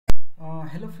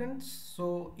Hello friends,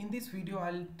 so in this video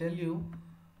I'll tell you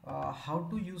how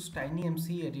to use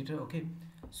TinyMCE editor. Okay,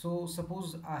 so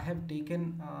suppose I have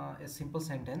taken a simple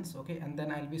sentence, okay, and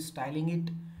then I'll be styling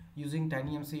it using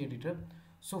TinyMCE editor.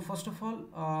 So first of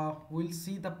all, we'll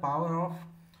see the power of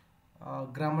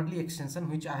Grammarly extension,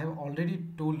 which I have already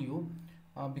told you,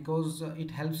 because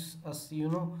it helps us,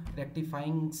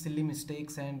 rectifying silly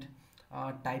mistakes and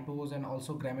typos and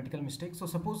also grammatical mistakes. So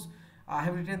suppose I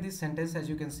have written this sentence, as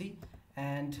you can see,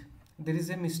 and there is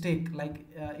a mistake, like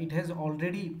it has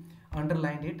already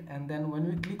underlined it, and then when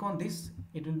we click on this,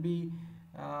 it will be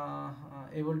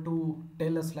able to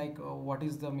tell us like what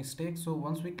is the mistake. So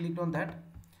once we clicked on that,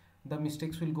 the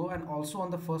mistakes will go, and also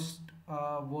on the first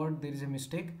word there is a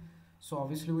mistake, so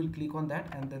obviously we'll click on that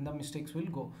and then the mistakes will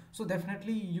go. So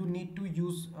definitely you need to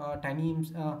use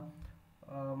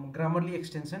Grammarly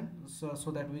extension,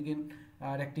 so that we can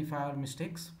rectify our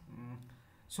mistakes.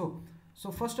 So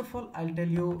first of all, I'll tell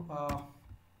you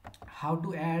how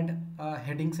to add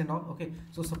headings and all. Okay,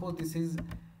 so suppose this is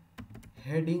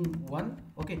heading 1,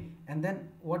 okay, and then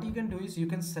what you can do is you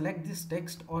can select this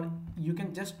text, or you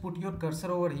can just put your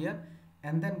cursor over here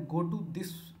and then go to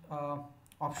this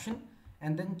option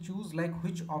and then choose like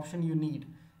which option you need.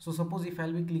 So suppose if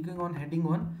I'll be clicking on heading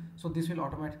 1, so this will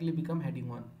automatically become heading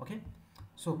 1. Okay,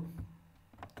 so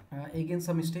again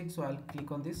some mistakes, so I'll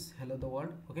click on this hello the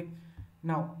world. Okay,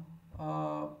 now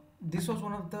this was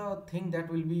one of the thing that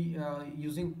we'll be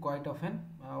using quite often,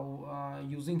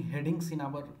 using headings in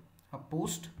our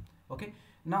post. Okay,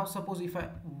 now suppose if I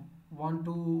want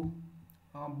to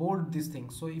bold this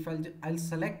thing, so if I'll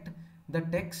select the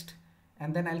text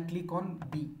and then I'll click on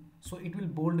B, so it will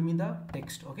bold me the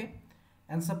text. Okay,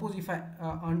 and suppose if I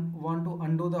want to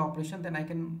undo the operation, then I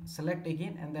can select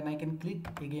again and then I can click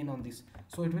again on this,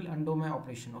 so it will undo my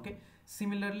operation. Okay,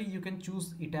 similarly you can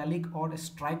choose italic or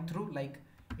strike through, like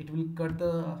it will cut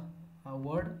the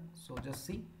word. So just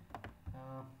see,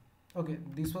 okay,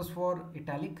 this was for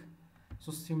italic,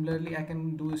 so similarly I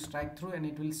can do strike through and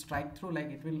it will strike through, like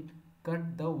it will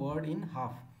cut the word in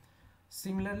half.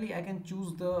 Similarly I can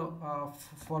choose the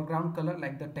foreground color,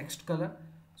 like the text color,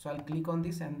 so I'll click on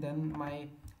this and then my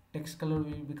text color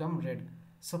will become red.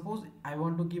 Suppose I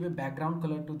want to give a background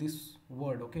color to this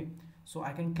word. Okay, so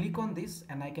I can click on this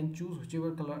and I can choose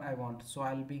whichever color I want, so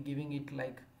I'll be giving it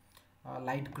like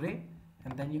light gray,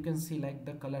 and then you can see like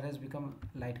the color has become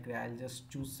light gray. I'll just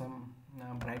choose some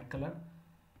bright color,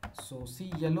 so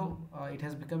see yellow, it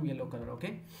has become yellow color.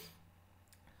 Okay,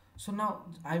 so now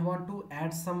I want to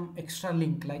add some extra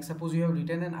link, like suppose you have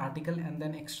written an article and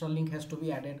then extra link has to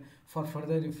be added for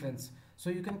further reference. So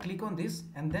you can click on this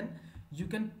and then you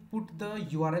can put the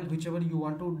URL whichever you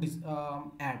want to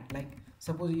add, like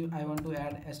suppose I want to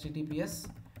add https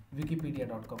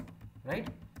wikipedia.com, right?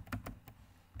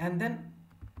 And then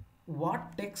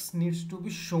what text needs to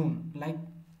be shown, like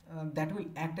that will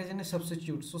act as a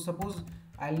substitute. So suppose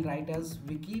I'll write as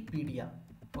Wikipedia.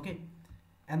 Okay,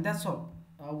 and that's all.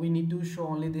 We need to show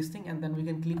only this thing, and then we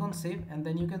can click on save, and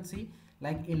then you can see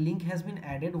like a link has been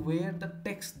added where the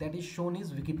text that is shown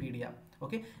is Wikipedia.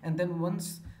 Okay, and then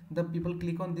once the people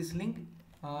click on this link,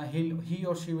 he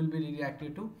or she will be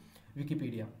redirected to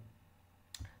Wikipedia.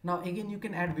 Now again you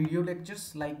can add video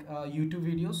lectures, like YouTube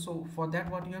videos. So for that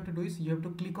what you have to do is you have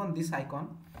to click on this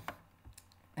icon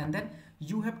and then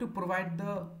you have to provide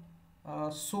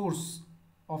the source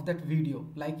of that video,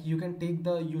 like you can take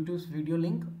the YouTube's video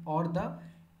link or the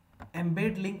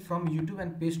embed link from YouTube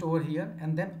and paste over here,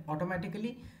 and then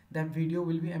automatically that video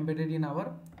will be embedded in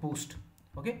our post.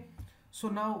 Okay, so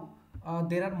now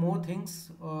there are more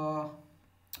things.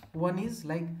 One is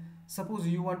like suppose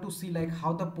you want to see like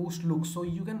how the post looks, so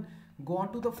you can go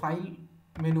on to the file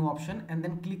menu option and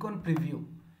then click on preview,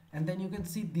 and then you can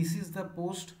see this is the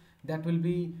post that will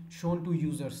be shown to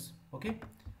users. Okay,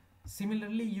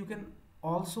 similarly you can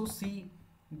also see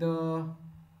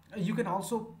you can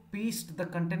also paste the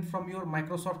content from your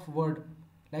Microsoft Word,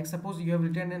 like suppose you have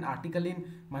written an article in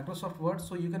Microsoft Word,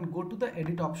 so you can go to the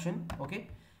edit option. Okay,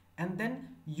 and then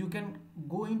you can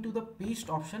go into the paste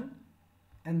option,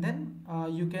 and then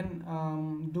you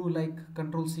can do like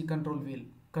Control C, Control V.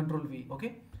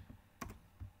 Okay,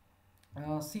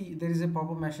 see there is a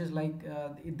pop-up message like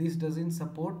this doesn't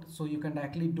support, so you can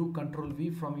directly do Control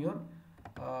V from your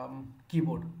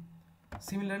keyboard.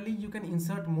 Similarly you can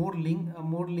insert more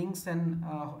links, and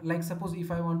like suppose if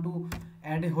I want to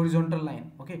add a horizontal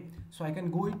line, okay, so I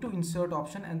can go into insert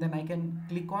option and then I can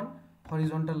click on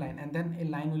horizontal line, and then a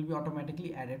line will be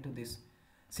automatically added to this.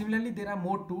 Similarly there are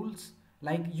more tools,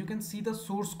 like you can see the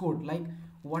source code, like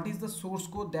what is the source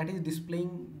code that is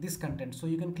displaying this content. So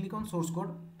you can click on source code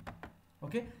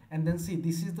Okay, and then see,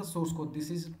 this is the source code, this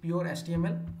is pure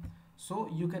HTML. So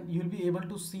you'll be able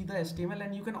to see the HTML,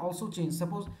 and you can also change.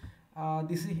 Suppose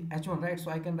this is H1, right?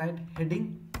 So I can write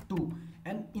heading 2,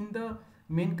 and in the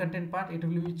main content part it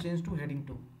will be changed to heading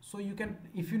 2. So you can,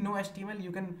 if you know HTML,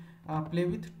 you can play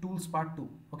with tools part 2.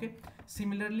 Okay,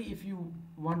 similarly, if you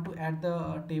want to add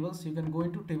the tables, you can go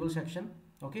into table section.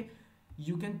 Okay,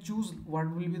 you can choose what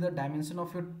will be the dimension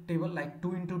of your table, like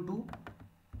 2 into 2,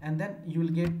 and then you will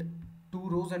get 2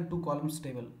 rows and 2 columns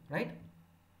table, right?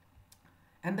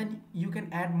 And then you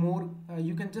can add more,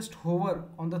 you can just hover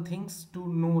on the things to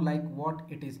know like what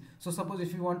it is. So suppose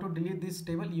if you want to delete this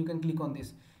table, you can click on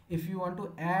this. If you want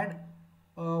to add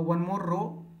one more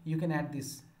row, you can add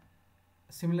this.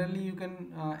 Similarly, you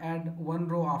can add one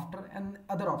row after, and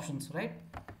other options, right?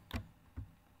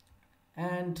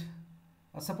 And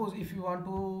suppose if you want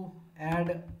to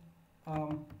add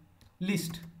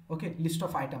list, okay, list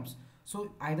of items,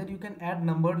 so either you can add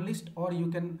numbered list or you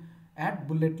can add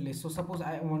bullet list. So suppose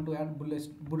I want to add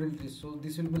bullet list, so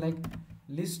this will be like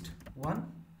list 1,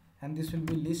 and this will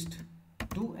be list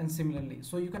 2, and similarly.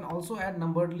 So you can also add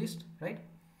numbered list, right?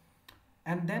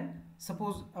 And then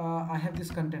suppose I have this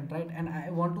content, right, and I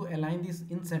want to align this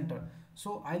in center.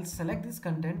 So I'll select this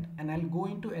content and I'll go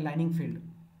into aligning field.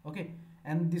 Okay,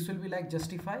 and this will be like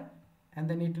justify, and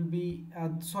then it will be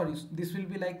sorry, this will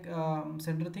be like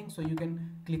center thing. So you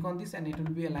can click on this and it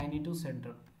will be aligned into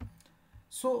center.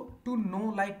 So to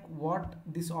know like what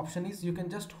this option is, you can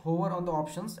just hover on the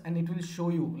options and it will show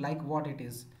you like what it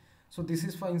is. So this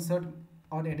is for insert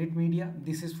or edit media,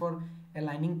 this is for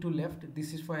aligning to left,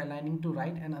 this is for aligning to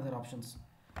right, and other options.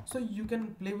 So you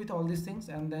can play with all these things,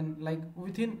 and then like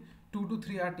within 2 to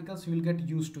 3 articles you will get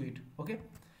used to it. Okay,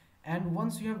 and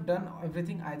once you have done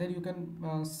everything, either you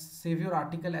can save your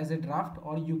article as a draft,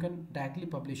 or you can directly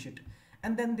publish it.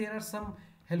 And then there are some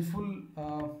helpful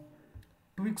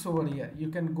tweaks over here. You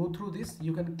can go through this,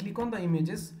 you can click on the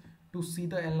images to see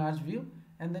the enlarged view,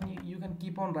 and then you can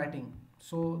keep on writing.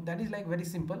 So that is like very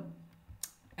simple.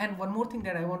 And one more thing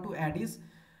that I want to add is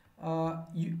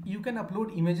you can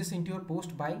upload images into your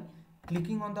post by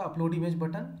clicking on the upload image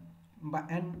button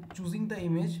and choosing the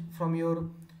image from your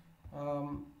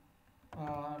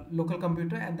local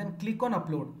computer, and then click on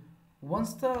upload.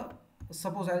 Once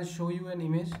suppose I'll show you an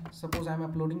image, suppose I'm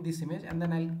uploading this image, and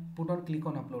then I'll put on click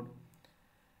on upload.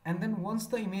 And then once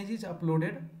the image is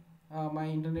uploaded, my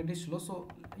internet is slow, so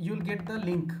you'll get the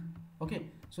link. Okay,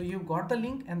 so you've got the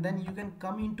link, and then you can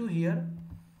come into here,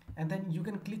 and then you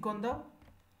can click on the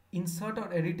insert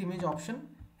or edit image option,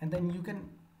 and then you can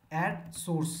add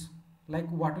source, like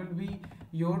what will be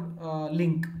your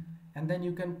link, and then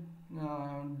you can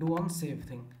do on save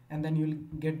thing, and then you'll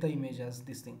get the image as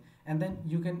this thing, and then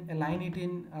you can align it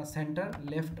in center,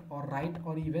 left or right,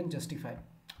 or even justify.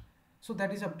 So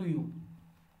that is up to you.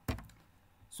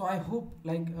 So I hope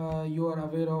like you are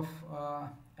aware of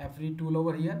every tool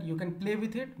over here. You can play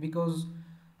with it, because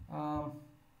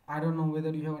I don't know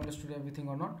whether you have understood everything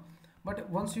or not, but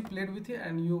once you played with it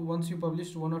and once you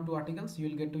published 1 or 2 articles, you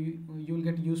will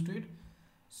get used to it.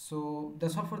 So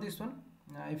that's all for this one.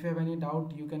 If you have any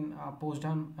doubt, you can post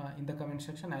down in the comment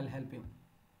section. I'll help you.